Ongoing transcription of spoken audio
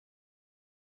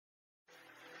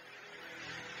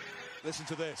Listen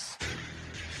to this.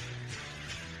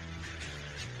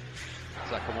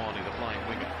 Zakuani, the flying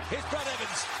winger. Here's Brad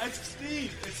Evans. It's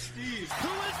Steve.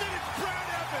 Who is it? It's Brad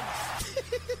Evans.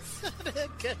 He said it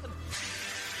again.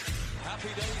 Happy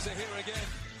days are here again.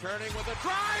 Turning with a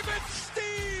drive. It's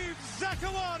Steve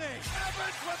Zakuani.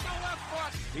 Evans with the left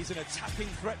foot. He's an attacking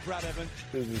threat, Brad Evans.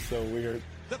 This is so weird.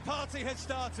 The party has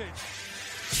started.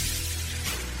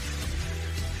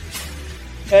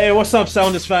 Hey, what's up,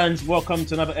 Sounders fans? Welcome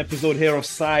to another episode here of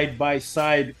Side by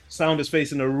Side. Sounders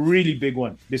facing a really big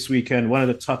one this weekend. One of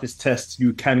the toughest tests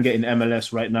you can get in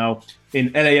MLS right now.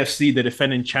 In LAFC, the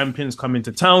defending champions come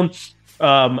into town.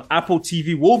 Apple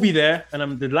TV will be there, and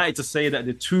I'm delighted to say that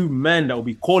the two men that will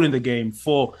be calling the game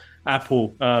for Apple,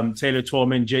 Taylor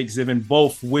Twellman, Jake Zivin,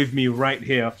 both with me right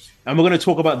here. And we're going to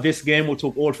talk about this game. We'll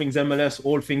talk all things MLS,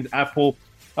 all things Apple.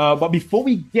 But before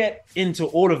we get into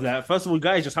all of that, first of all,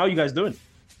 guys, just how are you guys doing?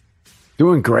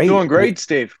 Doing great. Doing great,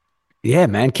 Steve. Yeah,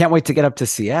 man. Can't wait to get up to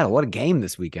Seattle. What a game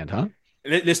this weekend, huh?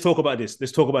 Let's talk about this.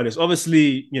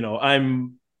 Obviously,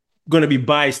 I'm going to be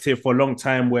biased here for a long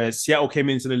time where Seattle came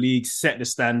into the league, set the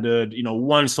standard,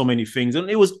 won so many things. And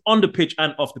it was on the pitch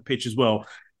and off the pitch as well.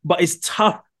 But it's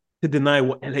tough to deny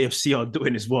what LAFC are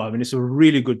doing as well. I mean, it's a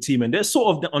really good team. And they're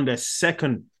sort of on their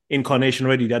second incarnation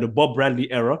already. They had the Bob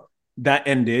Bradley era. That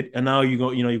ended, and now you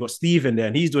got Steve in there,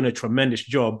 and he's doing a tremendous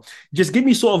job. Just give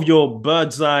me sort of your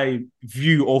bird's eye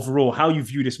view overall, how you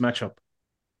view this matchup.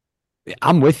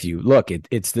 I'm with you. Look,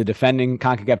 it's the defending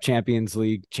CONCACAF Champions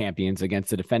League champions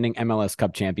against the defending MLS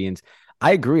Cup champions.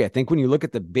 I agree. I think when you look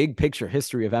at the big picture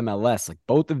history of MLS, like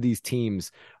both of these teams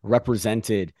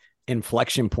represented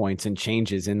inflection points and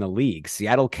changes in the league.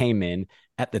 Seattle came in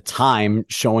at the time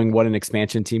showing what an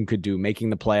expansion team could do, making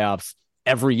the playoffs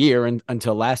every year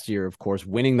until last year, of course,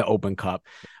 winning the Open Cup.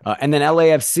 And then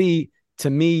LAFC, to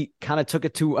me, kind of took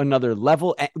it to another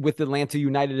level with Atlanta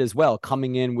United as well,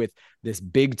 coming in with this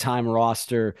big time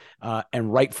roster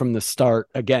and right from the start,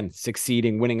 again,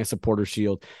 succeeding, winning a supporter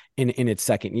shield in its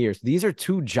second year. So these are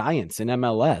two giants in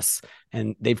MLS,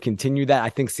 and they've continued that. I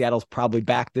think Seattle's probably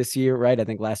back this year, right? I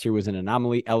think last year was an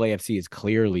anomaly. LAFC is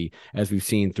clearly, as we've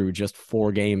seen through just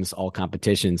 4 games, all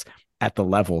competitions, at the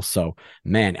level. So,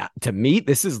 man, to me,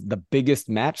 this is the biggest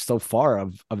match so far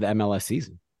of the MLS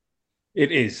season.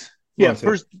 It is. Yeah,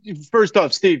 first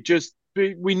off, Steve, just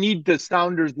we need the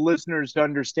Sounders listeners to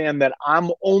understand that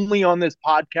I'm only on this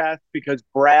podcast because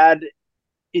Brad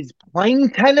is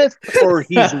playing tennis or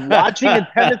he's watching a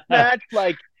tennis match.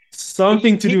 Like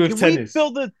something to do with tennis. We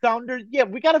fill the Sounders? Yeah,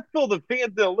 we got to fill the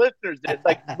fans, the listeners in.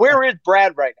 Like, where is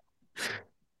Brad right now?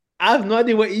 I have no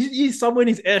idea where he's somewhere in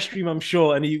his Airstream, I'm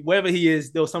sure. And wherever he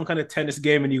is, there was some kind of tennis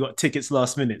game and you got tickets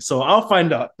last minute. So I'll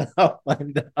find out.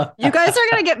 You guys are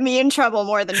going to get me in trouble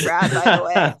more than Brad, by the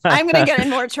way. I'm going to get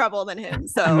in more trouble than him.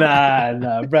 So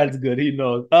Nah, Brad's good. He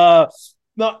knows.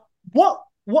 Now,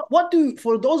 what do,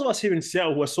 for those of us here in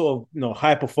Seattle who are sort of,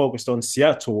 hyper focused on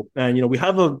Seattle, and, we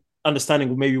have a understanding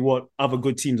of maybe what other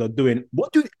good teams are doing.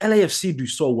 What do LAFC do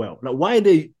so well? Like, why are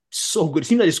they so good? It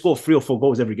seems like they score 3 or 4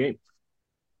 goals every game.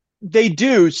 They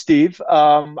do, Steve.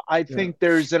 I think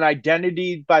there's an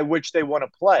identity by which they want to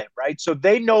play, right? So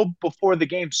they know before the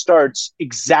game starts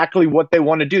exactly what they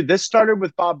want to do. This started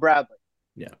with Bob Bradley.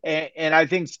 Yeah. And I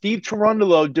think Steve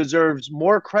Cherundolo deserves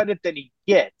more credit than he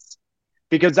gets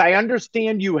because I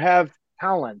understand you have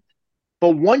talent,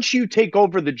 but once you take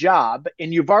over the job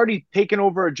and you've already taken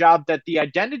over a job that the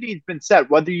identity has been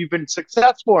set, whether you've been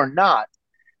successful or not,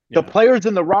 the players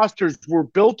and the rosters were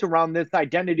built around this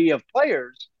identity of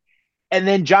players. And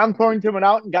then John Thornton went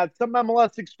out and got some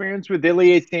MLS experience with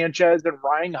Ilie Sanchez and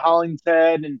Ryan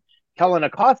Hollingshead and Kellen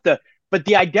Acosta. But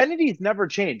the identity's never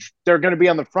changed. They're going to be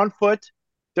on the front foot.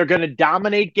 They're going to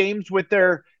dominate games with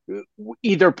their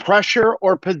either pressure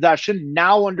or possession.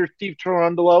 Now under Steve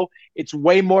Cherundolo, it's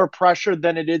way more pressure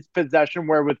than it is possession,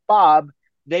 where with Bob,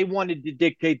 they wanted to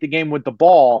dictate the game with the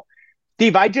ball.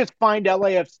 Steve, I just find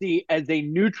LAFC as a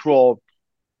neutral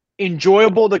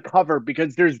enjoyable to cover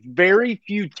because there's very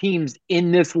few teams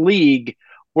in this league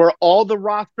where all the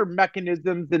roster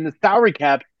mechanisms and the salary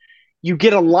cap, you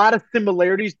get a lot of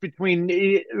similarities between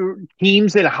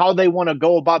teams and how they want to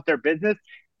go about their business.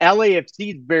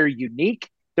 LAFC is very unique.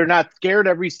 They're not scared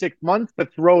every 6 months to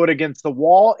throw it against the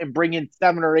wall and bring in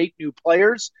 7 or 8 new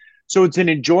players. So it's an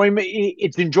enjoyment.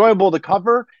 It's enjoyable to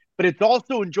cover, but it's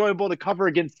also enjoyable to cover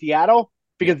against Seattle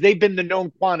because they've been the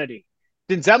known quantity.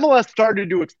 Since MLS started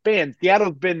to expand,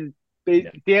 Seattle's been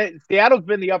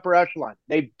the upper echelon.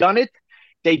 They've done it.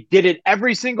 They did it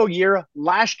every single year.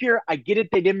 Last year, I get it,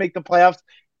 they didn't make the playoffs,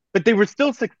 but they were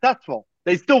still successful.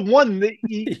 They still won the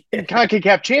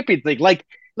CONCACAF Champions League. Like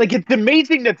it's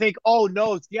amazing to think, oh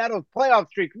no, Seattle's playoff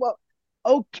streak. Well,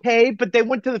 okay, but they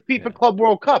went to the FIFA Club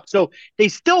World Cup. So they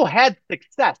still had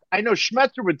success. I know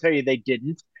Schmetzer would tell you they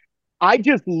didn't. I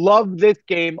just love this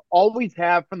game, always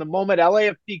have from the moment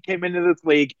LAFC came into this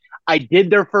league. I did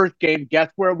their first game.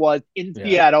 Guess where it was? In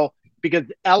Seattle, because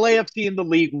LAFC in the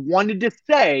league wanted to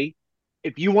say,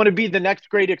 if you want to be the next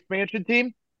great expansion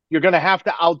team, you're going to have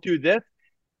to outdo this.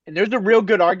 And there's a real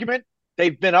good argument.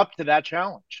 They've been up to that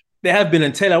challenge. They have been.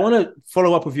 And Taylor, I want to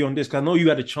follow up with you on this because I know you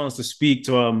had a chance to speak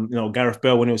to Gareth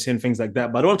Bale when he was saying things like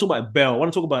that. But I don't want to talk about Bale. I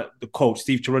want to talk about the coach,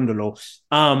 Steve Cherundolo.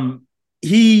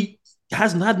 He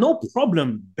has had no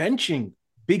problem benching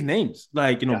big names.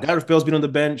 Gareth Bale's been on the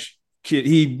bench.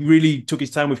 He really took his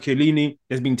time with Chiellini.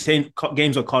 There's been 10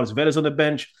 games with Carlos Vela's on the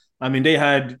bench. I mean, they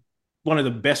had one of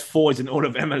the best forwards in all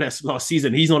of MLS last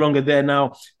season. He's no longer there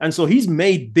now. And so he's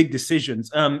made big decisions.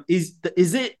 Is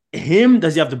it him?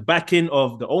 Does he have the backing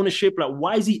of the ownership? Like,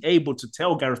 why is he able to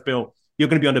tell Gareth Bale, you're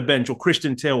going to be on the bench, or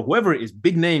Christian Tale, whoever it is,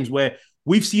 big names where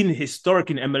we've seen historic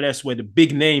in MLS where the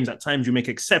big names, at times you make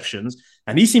exceptions.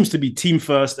 And he seems to be team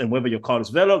first. And whether you're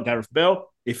Carlos Vela, Gareth Bale,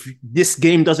 if this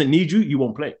game doesn't need you, you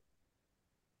won't play.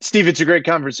 Steve, it's a great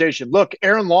conversation. Look,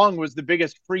 Aaron Long was the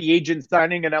biggest free agent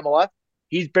signing in MLS.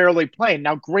 He's barely playing.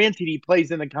 Now, granted, he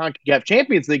plays in the CONCACAF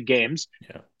Champions League games.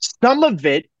 Yeah. Some of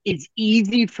it is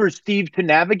easy for Steve to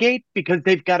navigate because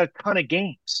they've got a ton of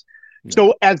games. Yeah.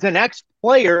 So as an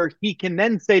ex-player, he can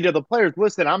then say to the players,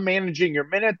 listen, I'm managing your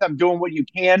minutes. I'm doing what you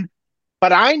can.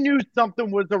 But I knew something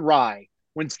was awry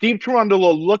when Steve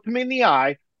Cherundolo looked me in the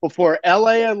eye before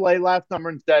LA last summer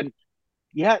and said,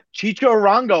 yeah, Chicho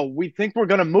Arango, we think we're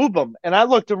going to move him. And I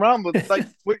looked around with like,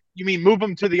 what, you mean move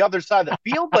him to the other side of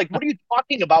the field? Like, what are you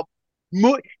talking about?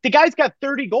 The guy's got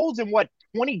 30 goals in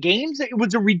 20 games? It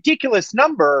was a ridiculous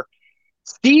number.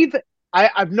 Steve,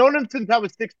 I've known him since I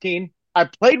was 16. I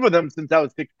played with him since I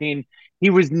was 16. He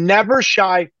was never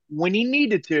shy when he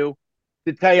needed to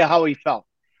tell you how he felt.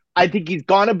 I think he's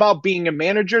gone about being a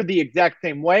manager the exact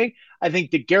same way. I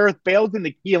think the Gareth Bales and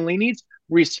the Chiellinis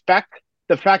respect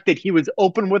the fact that he was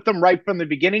open with them right from the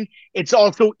beginning. It's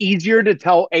also easier to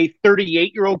tell a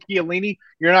 38-year-old Chiellini,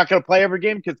 you're not going to play every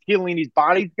game because Chiellini's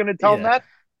body's going to tell him that.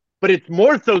 But it's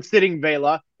more so sitting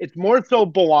Vela. It's more so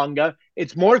Boanga.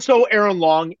 It's more so Aaron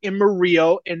Long and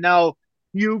Murillo. And now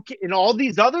you and all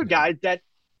these other guys that,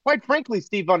 quite frankly,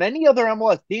 Steve, on any other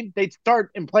MLS team, they'd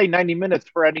start and play 90 minutes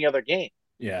for any other game.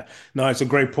 Yeah, no, it's a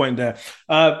great point there.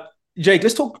 Jake,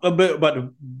 let's talk a bit about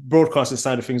the broadcasting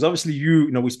side of things. Obviously,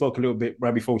 we spoke a little bit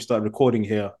right before we started recording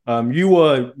here. You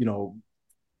were,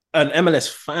 an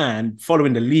MLS fan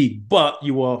following the league, but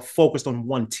you were focused on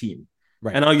one team.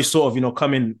 Right. And now you're sort of,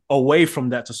 coming away from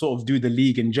that to sort of do the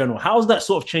league in general. How's that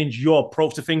sort of changed your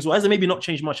approach to things? Or has it maybe not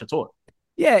changed much at all?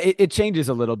 Yeah, it changes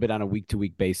a little bit on a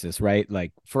week-to-week basis, right?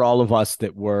 Like for all of us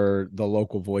that were the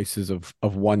local voices of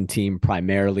one team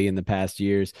primarily in the past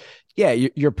years, yeah,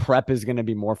 your prep is going to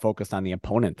be more focused on the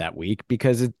opponent that week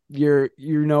because your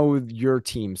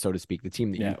team, so to speak, the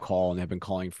team that you call and have been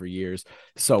calling for years.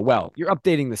 So, well, you're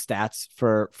updating the stats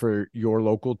for your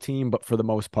local team, but for the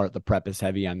most part, the prep is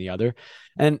heavy on the other.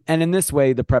 And in this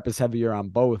way, the prep is heavier on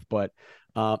both. But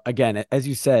again, as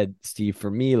you said, Steve,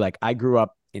 for me, like I grew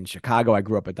up in Chicago. I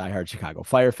grew up a diehard Chicago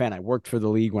Fire fan. I worked for the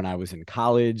league when I was in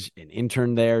college, an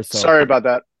intern there. So sorry about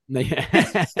that.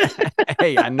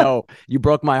 Hey, I know you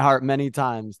broke my heart many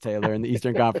times, Taylor, in the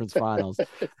Eastern Conference Finals.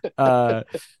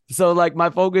 So like my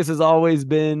focus has always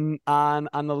been on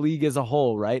the league as a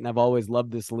whole, right? And I've always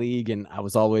loved this league, and I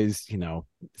was always,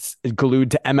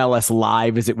 glued to MLS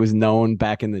Live as it was known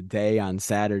back in the day on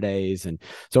Saturdays. And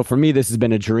so for me, this has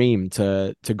been a dream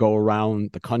to go around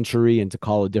the country and to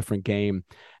call a different game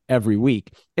every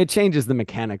week. It changes the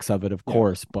mechanics of it, of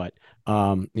course, but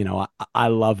I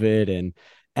love it.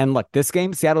 And look, this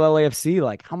game, Seattle LAFC,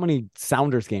 like how many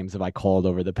Sounders games have I called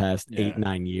over the past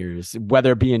 8-9 years,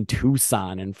 whether it be in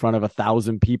Tucson in front of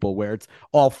 1,000 people where it's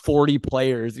all 40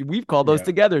 players. We've called those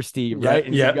together, Steve, right?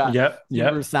 And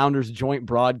you Sounders joint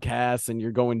broadcasts, and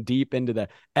you're going deep into the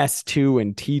S2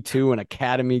 and T2 and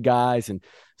academy guys. And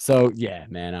so, yeah,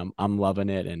 man, I'm loving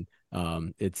it. And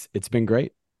it's been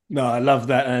great. No, I love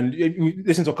that. And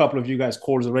listen to a couple of you guys'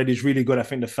 calls already. It's really good. I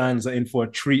think the fans are in for a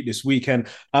treat this weekend.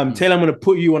 Taylor, I'm going to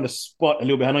put you on the spot a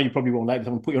little bit. I know you probably won't like this.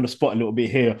 I'm going to put you on the spot a little bit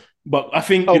here. But I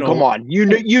think, come on.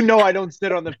 You know I don't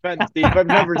sit on the fence, Steve. I've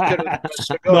never sit on the fence.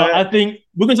 So ahead. I think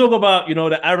we can talk about,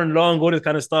 the Aaron Long, all this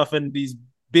kind of stuff, and these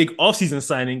big offseason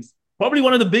signings. Probably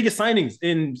one of the biggest signings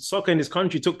in soccer in this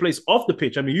country took place off the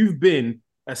pitch. I mean, you've been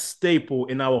a staple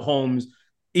in our homes.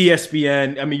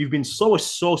 ESPN, I mean, you've been so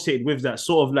associated with that,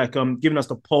 sort of like giving us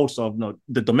the pulse of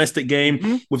the domestic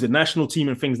game with the national team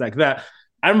and things like that.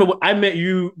 I remember I met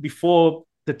you before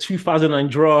the 2009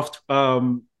 draft.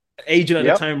 Agent at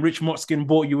Yep. the time, Rich Motskin,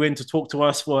 brought you in to talk to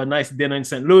us for a nice dinner in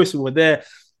St. Louis. We were there.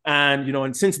 And,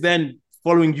 and since then,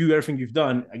 following you, everything you've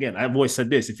done, again, I've always said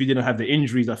this, if you didn't have the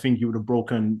injuries, I think you would have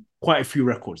broken quite a few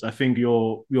records. I think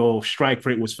your strike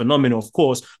rate was phenomenal, of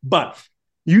course, but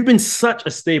you've been such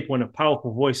a staple and a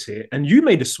powerful voice here, and you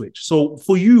made the switch. So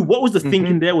for you, what was the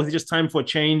thinking there? Was it just time for a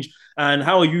change? And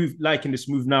how are you liking this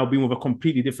move now, being with a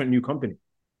completely different new company?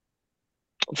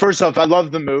 First off, I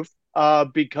love the move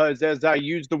because as I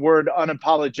use the word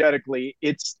unapologetically,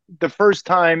 it's the first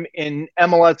time in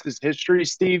MLS's history,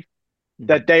 Steve,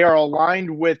 that they are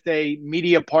aligned with a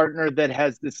media partner that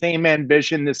has the same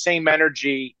ambition, the same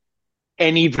energy,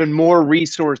 and even more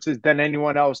resources than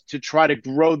anyone else to try to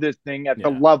grow this thing at the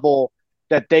level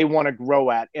that they want to grow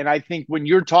at. And I think when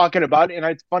you're talking about, and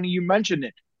it's funny you mentioned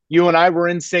it, you and I were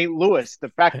in St. Louis, the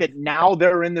fact that now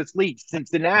they're in this league,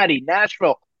 Cincinnati,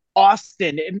 Nashville,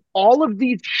 Austin, and all of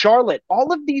these, Charlotte,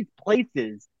 all of these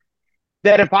places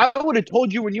that if I would have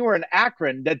told you when you were in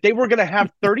Akron that they were going to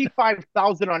have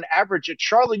 35,000 on average at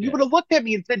Charlotte, you would have looked at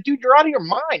me and said, dude, you're out of your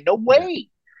mind. No way.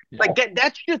 Like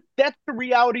that's the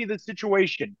reality of the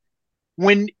situation.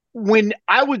 When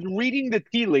I was reading the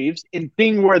tea leaves and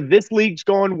seeing where this league's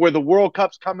going, where the World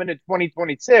Cup's coming in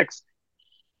 2026,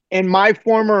 and my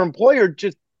former employer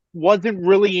just wasn't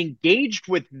really engaged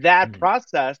with that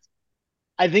process,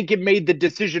 I think it made the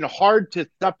decision hard to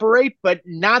separate, but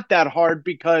not that hard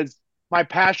because my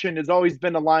passion has always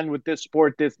been aligned with this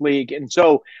sport, this league. And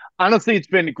so, honestly, it's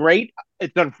been great.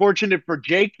 It's unfortunate for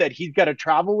Jake that he's got to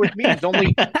travel with me. He's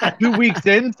only 2 weeks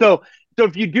in. So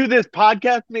if you do this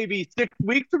podcast maybe 6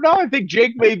 weeks from now, I think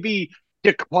Jake may be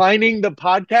declining the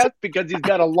podcast because he's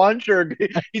got a lunch or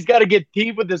he's got to get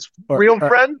tea with his real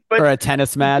friends. Or a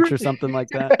tennis match or something like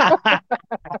that.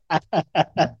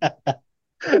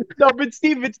 No, but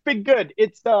Steve, it's been good.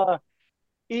 It's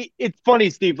funny,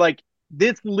 Steve, like,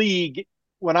 this league,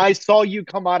 when I saw you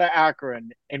come out of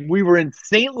Akron and we were in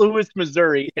St. Louis,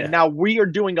 Missouri, and now we are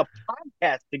doing a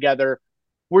podcast together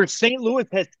where St. Louis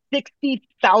has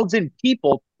 60,000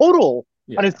 people total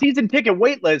on a season ticket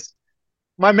wait list.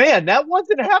 My man, that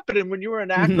wasn't happening when you were in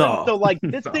Akron. No. So like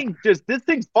this thing's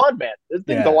fun, man. This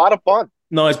thing's a lot of fun.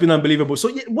 No, it's been unbelievable. So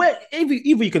where either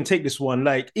you can take this one,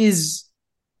 like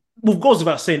goes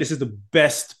without saying, this is the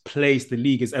best place the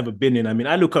league has ever been in. I mean,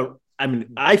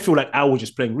 I feel like I was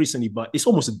just playing recently, but it's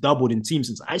almost doubled in teams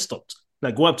since I stopped.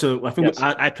 Like go up to, I think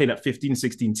I played like 15,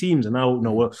 16 teams, and now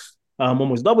we're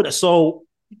almost doubled it. So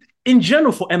in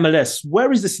general for MLS,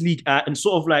 where is this league at? And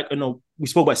sort of like, we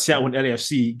spoke about Seattle and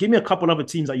LAFC. Give me a couple other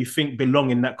teams that you think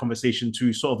belong in that conversation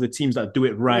to sort of the teams that do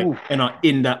it right and are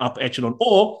in that upper echelon.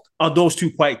 Or are those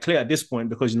two quite clear at this point?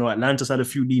 Because, Atlanta's had a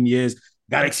few lean years.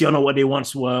 Galaxy are not what they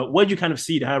once were. Where do you kind of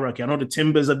see the hierarchy? I know the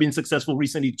Timbers have been successful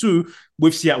recently too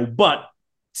with Seattle, but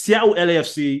Seattle,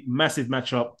 LAFC, massive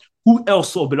matchup. Who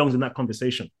else sort of belongs in that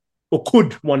conversation? Or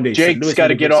could one day? Jake's got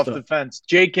to get off the fence.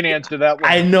 Jake can answer that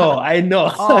one. I know.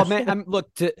 Oh, man.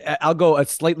 I'll go a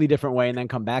slightly different way and then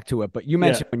come back to it. But you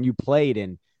mentioned when you played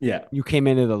and you came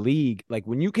into the league. Like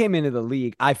when you came into the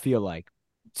league, I feel like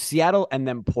Seattle and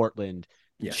then Portland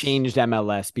changed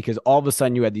MLS because all of a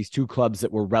sudden you had these two clubs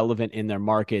that were relevant in their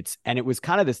markets. And it was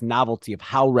kind of this novelty of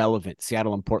how relevant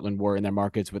Seattle and Portland were in their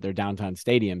markets with their downtown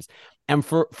stadiums. And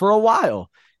for a while,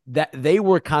 that they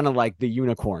were kind of like the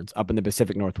unicorns up in the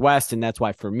Pacific Northwest. And that's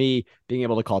why for me, being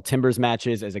able to call Timbers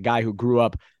matches as a guy who grew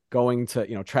up going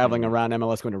to, traveling around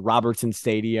MLS, going to Robertson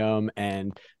Stadium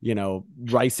and,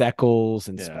 Rice Eccles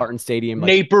and Spartan Stadium.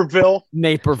 Naperville.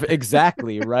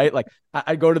 Exactly. Right. Like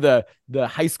I go to the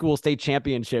high school state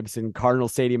championships in Cardinal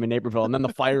Stadium in Naperville, and then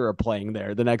the Fire are playing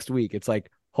there the next week. It's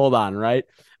like, hold on. Right.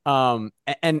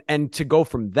 And to go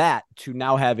from that to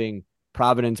now having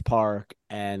Providence Park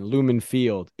and Lumen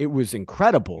Field, it was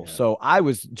incredible. Yeah. So I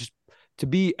was just to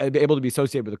be able to be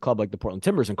associated with a club like the Portland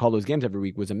Timbers and call those games every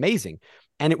week was amazing.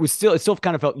 And it still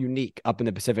kind of felt unique up in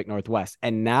the Pacific Northwest.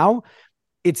 And now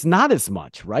it's not as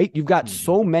much, right? You've got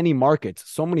so many markets,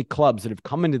 so many clubs that have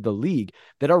come into the league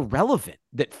that are relevant,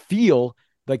 that feel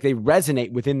like they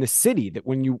resonate within the city, that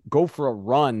when you go for a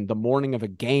run the morning of a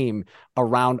game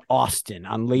around Austin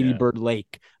on Lady Bird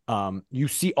Lake, you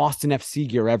see Austin FC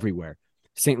gear everywhere.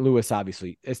 St. Louis,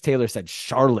 obviously, as Taylor said,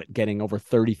 Charlotte getting over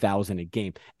 30,000 a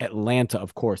game, Atlanta,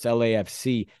 of course,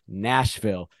 LAFC,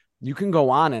 Nashville, you can go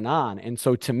on. And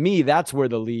so to me, that's where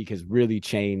the league has really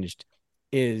changed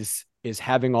is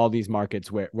having all these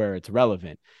markets where it's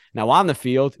relevant. Now on the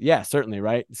field, certainly,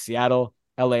 right? Seattle,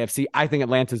 LAFC, I think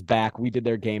Atlanta's back. We did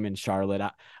their game in Charlotte.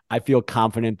 I feel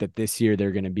confident that this year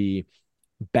they're going to be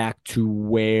back to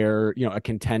where, a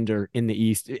contender in the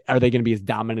East? Are they going to be as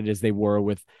dominant as they were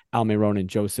with Almiron and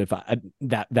Joseph?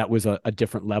 That was a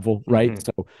different level, right?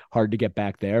 So hard to get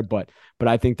back there, but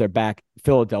I think they're back.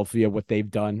 Philadelphia, what they've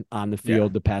done on the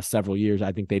field the past several years,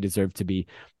 I think they deserve to be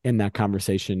in that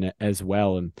conversation as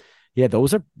well. And yeah,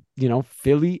 those are,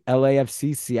 Philly,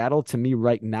 LAFC, Seattle, to me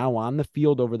right now on the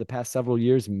field over the past several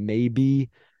years, maybe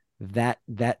that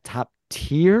top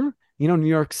tier. New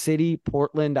York City,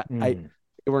 Portland,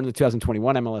 they were in the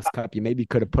 2021 MLS Cup. You maybe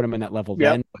could have put them in that level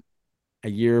then, but a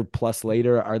year plus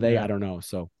later, are they? I don't know.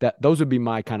 So those would be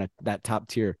my kind of that top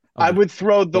tier. I would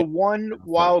throw the one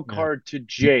wild card to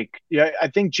Jake. Yeah, I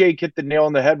think Jake hit the nail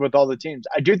on the head with all the teams.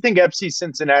 I do think FC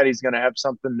Cincinnati is going to have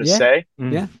something to say.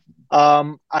 Yeah.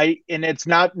 And it's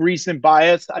not recent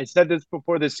bias. I said this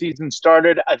before the season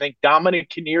started. I think Dominic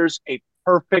Kinnear's a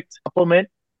perfect supplement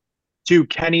to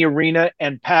Kenny Arena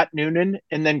and Pat Noonan,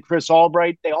 and then Chris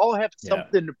Albright. They all have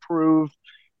something to prove.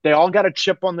 They all got a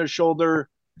chip on their shoulder.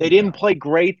 They didn't play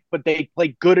great, but they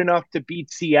played good enough to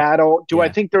beat Seattle. Do I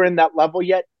think they're in that level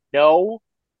yet? No.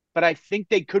 But I think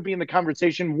they could be in the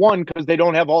conversation, one, because they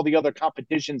don't have all the other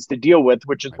competitions to deal with,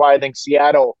 which is why I think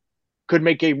Seattle could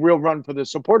make a real run for the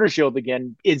Supporter Shield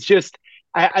again. It's just,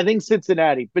 I think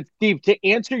Cincinnati. But Steve, to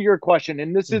answer your question,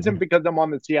 and this isn't because I'm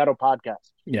on the Seattle podcast.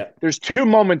 Yeah. There's two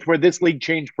moments where this league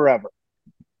changed forever.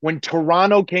 When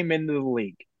Toronto came into the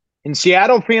league, and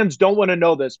Seattle fans don't want to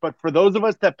know this, but for those of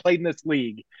us that played in this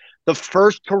league, the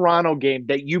first Toronto game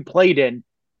that you played in,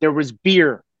 there was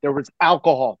beer, there was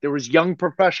alcohol, there was young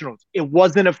professionals. It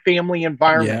wasn't a family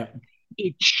environment.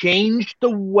 It changed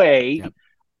the way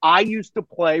I used to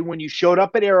play when you showed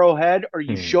up at Arrowhead or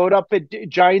you showed up at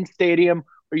Giant Stadium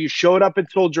or you showed up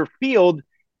at Soldier Field.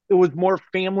 It was more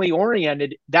family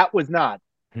oriented. That was not.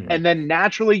 And then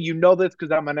naturally, this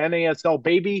because I'm an NASL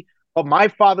baby, but my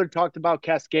father talked about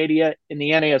Cascadia in the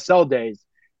NASL days.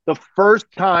 The first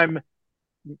time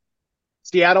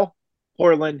Seattle,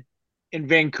 Portland, and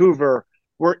Vancouver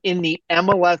were in the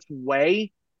MLS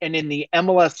way and in the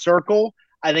MLS circle,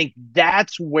 I think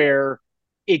that's where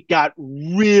it got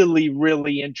really,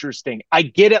 really interesting. I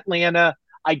get Atlanta.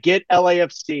 I get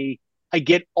LAFC. I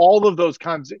get all of those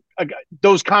conversations.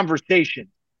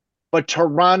 But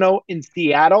Toronto and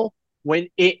Seattle, when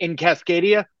in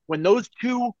Cascadia, when those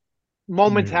two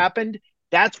moments happened,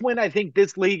 that's when I think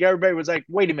this league, everybody was like,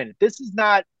 wait a minute, this is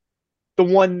not the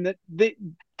one that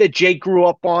Jake grew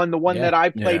up on, the one that I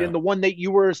played in, the one that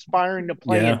you were aspiring to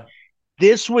play in.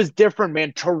 This was different,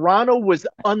 man. Toronto was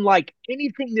unlike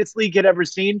anything this league had ever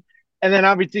seen. And then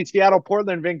obviously Seattle,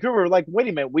 Portland, Vancouver were like, wait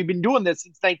a minute, we've been doing this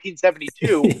since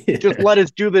 1972. Just let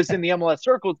us do this in the MLS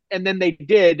circles. And then they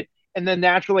did. And then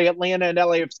naturally Atlanta and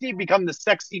LAFC become the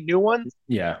sexy new ones.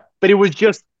 Yeah. But it was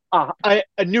just a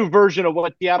new version of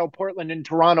what Seattle, Portland, and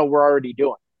Toronto were already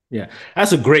doing. Yeah,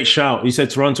 that's a great shout. You said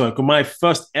Toronto. My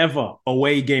first ever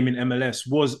away game in MLS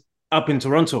was up in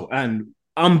Toronto, and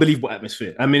unbelievable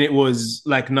atmosphere. I mean, it was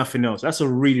like nothing else. That's a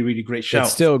really, really great shout.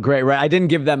 It's still great, right? I didn't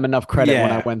give them enough credit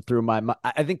when I went through I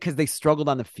think because they struggled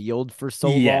on the field for so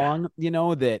long,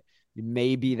 that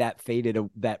maybe that faded,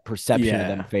 that perception of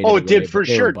them faded. Oh, it did for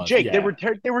sure. Jake,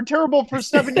 they were terrible for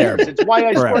 7 years. It's why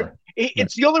I scored.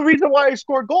 It's the only reason why I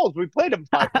scored goals. We played them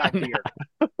 5 times a year.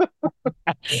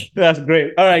 That's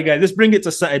great. All right, guys, let's bring it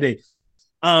to Saturday.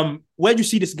 Where do you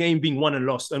see this game being won and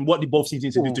lost, and what do both teams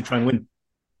need to do to try and win?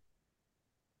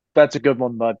 That's a good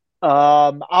one, bud.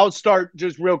 I'll start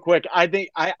just real quick. I think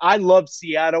I love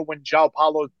Seattle when João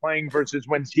Paulo is playing versus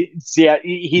when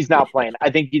he's not playing.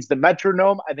 I think he's the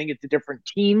metronome. I think it's a different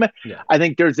team. Yeah. I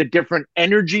think there's a different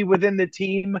energy within the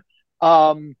team.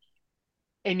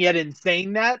 And yet in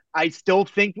saying that, I still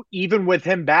think even with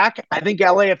him back, I think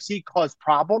LAFC caused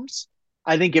problems.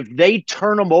 I think if they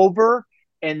turn them over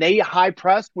and they high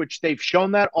press, which they've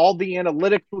shown that, all the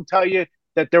analytics will tell you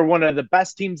that they're one of the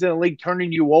best teams in the league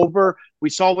turning you over. We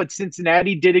saw what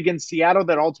Cincinnati did against Seattle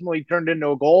that ultimately turned into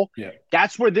a goal. Yeah.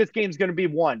 That's where this game's going to be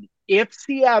won. If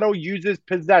Seattle uses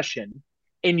possession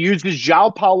and uses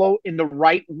João Paulo in the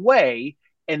right way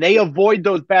and they avoid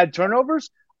those bad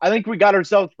turnovers, I think we got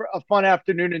ourselves a fun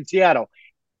afternoon in Seattle.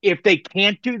 If they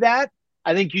can't do that,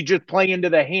 I think you just play into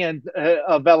the hands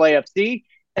of LAFC,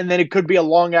 and then it could be a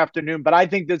long afternoon. But I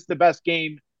think this is the best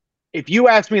game. If you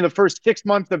ask me the first 6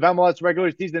 months of MLS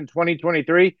regular season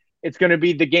 2023, it's going to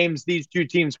be the games these two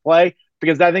teams play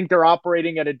because I think they're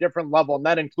operating at a different level, and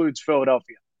that includes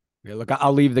Philadelphia. Yeah, look,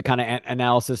 I'll leave the kind of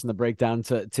analysis and the breakdown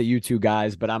to you two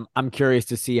guys, but I'm curious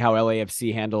to see how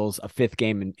LAFC handles a fifth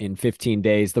game in 15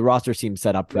 days. The roster seems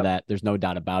set up for that. There's no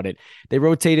doubt about it. They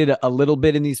rotated a little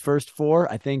bit in these first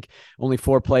 4. I think only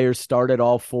 4 players started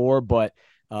all 4, but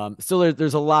still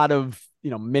there's a lot of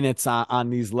minutes on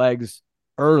these legs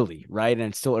early, right? And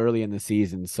it's still early in the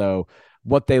season. So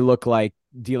what they look like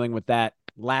dealing with that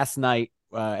last night,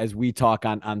 as we talk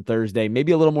on Thursday,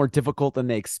 maybe a little more difficult than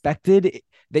they expected.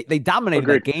 They dominated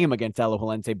that game against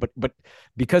Alajuelense, but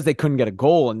because they couldn't get a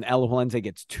goal and Alajuelense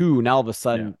gets 2, now all of a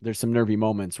sudden there's some nervy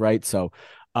moments, right? So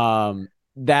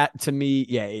that to me,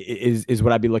 is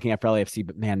what I'd be looking at for LAFC.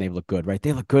 But man, they look good, right?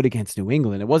 They look good against New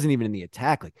England. It wasn't even in the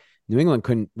attack. Like New England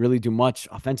couldn't really do much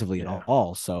offensively at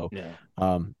all. So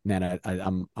man,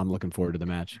 I'm looking forward to the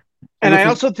match. And I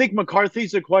also think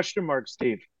McCarthy's a question mark,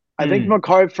 Steve. I think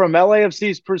McCarthy, from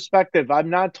LAFC's perspective, I'm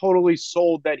not totally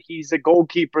sold that he's a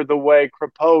goalkeeper the way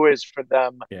Crepeau is for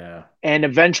them. Yeah. And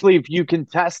eventually, if you can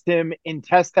test him and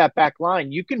test that back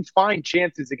line, you can find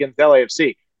chances against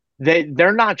LAFC.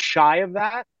 They're not shy of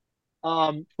that.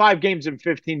 5 games in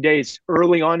 15 days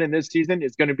early on in this season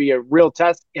is going to be a real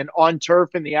test. And on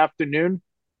turf in the afternoon,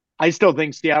 I still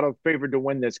think Seattle's favored to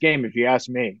win this game, if you ask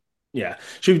me. Yeah,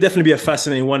 should definitely be a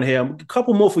fascinating one here. A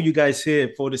couple more for you guys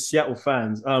here for the Seattle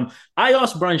fans. I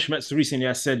asked Brian Schmetzer recently,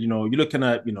 I said, you're looking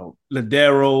at,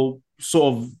 Ladero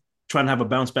sort of trying to have a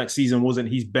bounce back season. Wasn't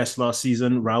his best last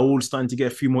season. Raul starting to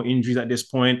get a few more injuries at this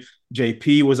point.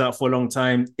 JP was out for a long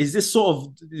time. Is this sort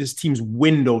of this team's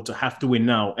window to have to win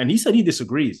now? And he said he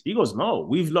disagrees. He goes, no,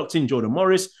 we've locked in Jordan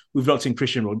Morris. We've locked in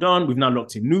Christian Rodon. We've now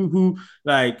locked in Nuhu.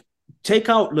 Like, take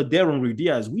out Ladero and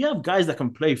Ruiz. We have guys that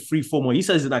can play 3-4 more. He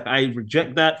says, like, I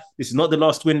reject that. This is not the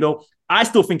last window. I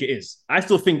still think it is. I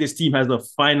still think this team has a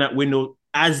finite window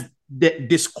as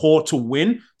this core to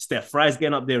win. Steph Fry's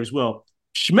getting up there as well.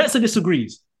 Schmetzer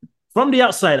disagrees. From the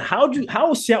outside, how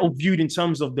is Seattle viewed in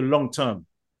terms of the long term?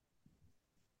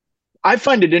 I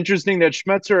find it interesting that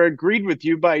Schmetzer agreed with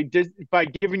you by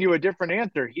giving you a different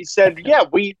answer. He said, yeah,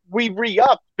 we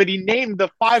re-upped, but he named the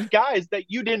 5 guys that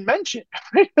you didn't mention.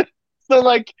 So,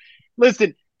 like,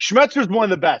 listen, Schmetzer's one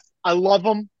of the best. I love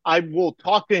him. I will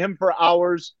talk to him for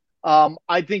hours.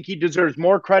 I think he deserves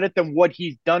more credit than what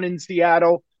he's done in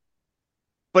Seattle.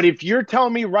 But if you're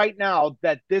telling me right now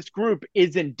that this group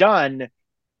isn't done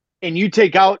and you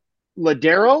take out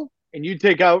Ladero and you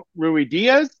take out Rui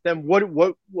Diaz, then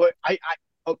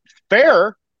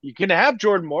fair. You can have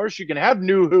Jordan Morris, you can have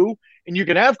Nuhu, and you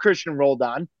can have Christian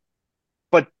Roldan.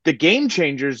 But the game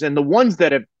changers and the ones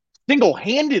that have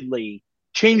single-handedly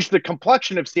changed the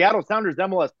complexion of Seattle Sounders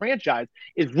MLS franchise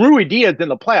is Rui Diaz in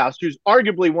the playoffs, who's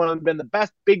arguably one of the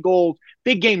best big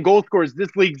game goal scorers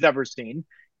this league's ever seen.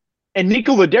 And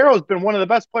Nico Ladero has been one of the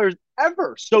best players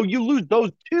ever. So you lose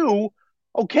those 2.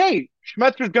 Okay,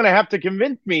 Schmetzer's going to have to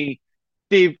convince me,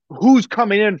 Steve, who's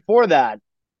coming in for that.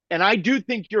 And I do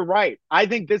think you're right. I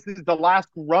think this is the last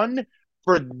run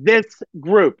for this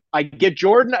group. I get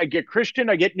Jordan, I get Christian,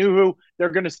 I get Nuhu. They're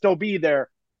going to still be there.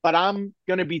 But I'm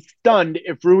going to be stunned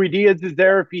if Rui Diaz is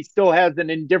there, if he still has an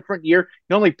indifferent year.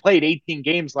 He only played 18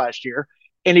 games last year.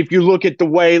 And if you look at the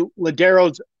way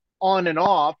Ladero's on and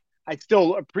off, I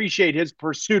still appreciate his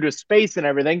pursuit of space and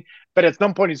everything. But at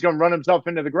some point, he's going to run himself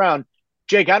into the ground.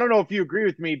 Jake, I don't know if you agree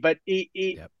with me, but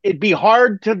it'd be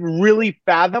hard to really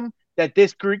fathom that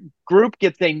this group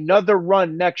gets another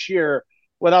run next year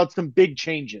without some big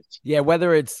changes. Yeah,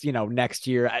 whether it's, next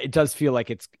year, it does feel like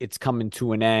it's coming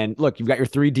to an end. Look, you've got your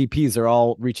 3 DPs, they're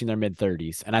all reaching their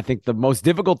mid-30s. And I think the most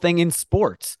difficult thing in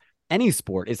sports, any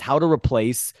sport, is how to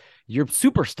replace your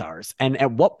superstars and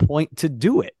at what point to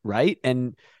do it, right?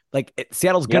 And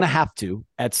Seattle's going to have to,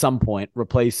 at some point,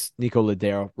 replace Nico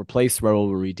Ladero, replace Raul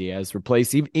Ruiz,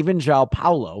 replace even João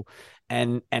Paulo.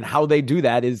 And how they do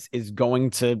that is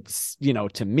going to,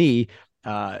 to me,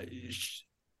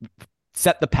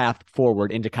 set the path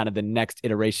forward into kind of the next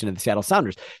iteration of the Seattle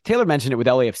Sounders. Taylor mentioned it with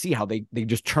LAFC, how they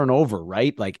just turn over,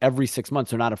 right? Like every 6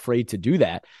 months, they're not afraid to do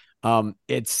that.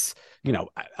 It's,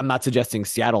 I'm not suggesting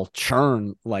Seattle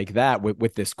churn like that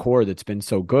with this core that's been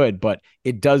so good, but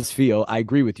it does feel, I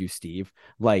agree with you, Steve,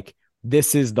 like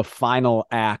this is the final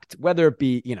act, whether it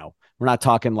be, we're not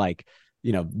talking like,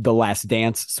 the last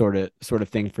dance sort of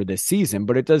thing for this season,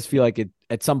 but it does feel like it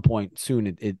at some point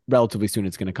soon, relatively soon,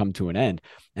 it's going to come to an end,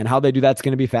 and how they do that's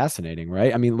going to be fascinating,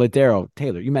 right? I mean, Ladero,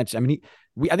 Taylor, you mentioned, I mean,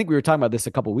 I think we were talking about this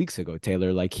a couple of weeks ago,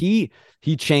 Taylor, like he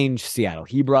changed Seattle.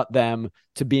 He brought them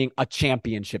to being a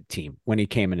championship team when he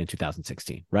came in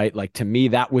 2016, right? Like to me,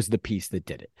 that was the piece that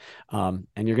did it. And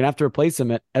you're going to have to replace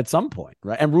him at some point,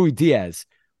 right? And Rui Diaz,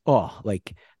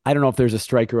 I don't know if there's a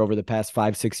striker over the past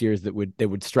 5-6 years that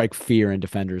would strike fear in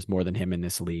defenders more than him in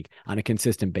this league on a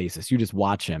consistent basis. You just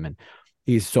watch him and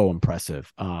he's so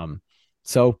impressive.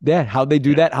 So yeah, how they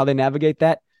do that, how they navigate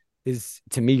that is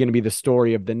to me going to be the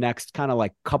story of the next kind of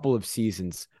like couple of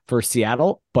seasons for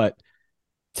Seattle. But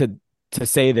to to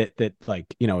say that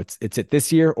like, you know, it's at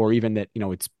this year, or even that, you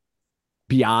know, it's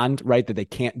beyond, right, that they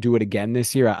can't do it again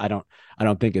this year, I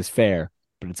don't think is fair,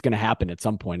 but it's going to happen at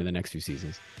some point in the next few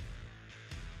seasons.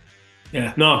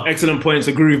 Yeah, no, excellent points.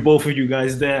 Agree with both of you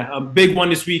guys there. A big one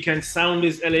this weekend,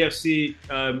 Sounders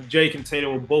LAFC. Jake and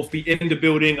Taylor will both be in the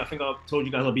building. I think I told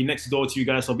you guys I'll be next door to you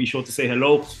guys, so I'll be sure to say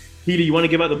hello. Healy, you want to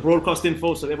give out the broadcast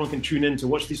info so everyone can tune in to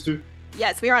watch these two?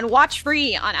 Yes, we are on Watch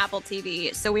Free on Apple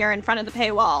TV. So we are in front of the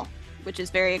paywall, which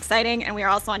is very exciting. And we are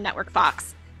also on Network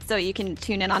Fox. So you can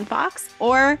tune in on Fox.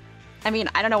 Or, I mean,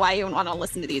 I don't know why you would want to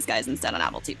listen to these guys instead on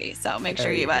Apple TV. So make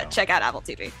sure you check out Apple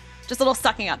TV. Just a little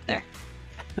sucking up there.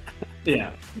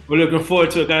 Yeah, we're looking forward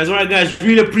to it, guys. All right, guys,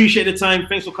 really appreciate the time.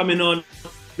 Thanks for coming on.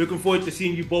 Looking forward to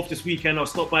seeing you both this weekend. I'll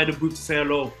stop by the booth to say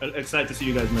hello. Excited to see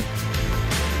you guys, man.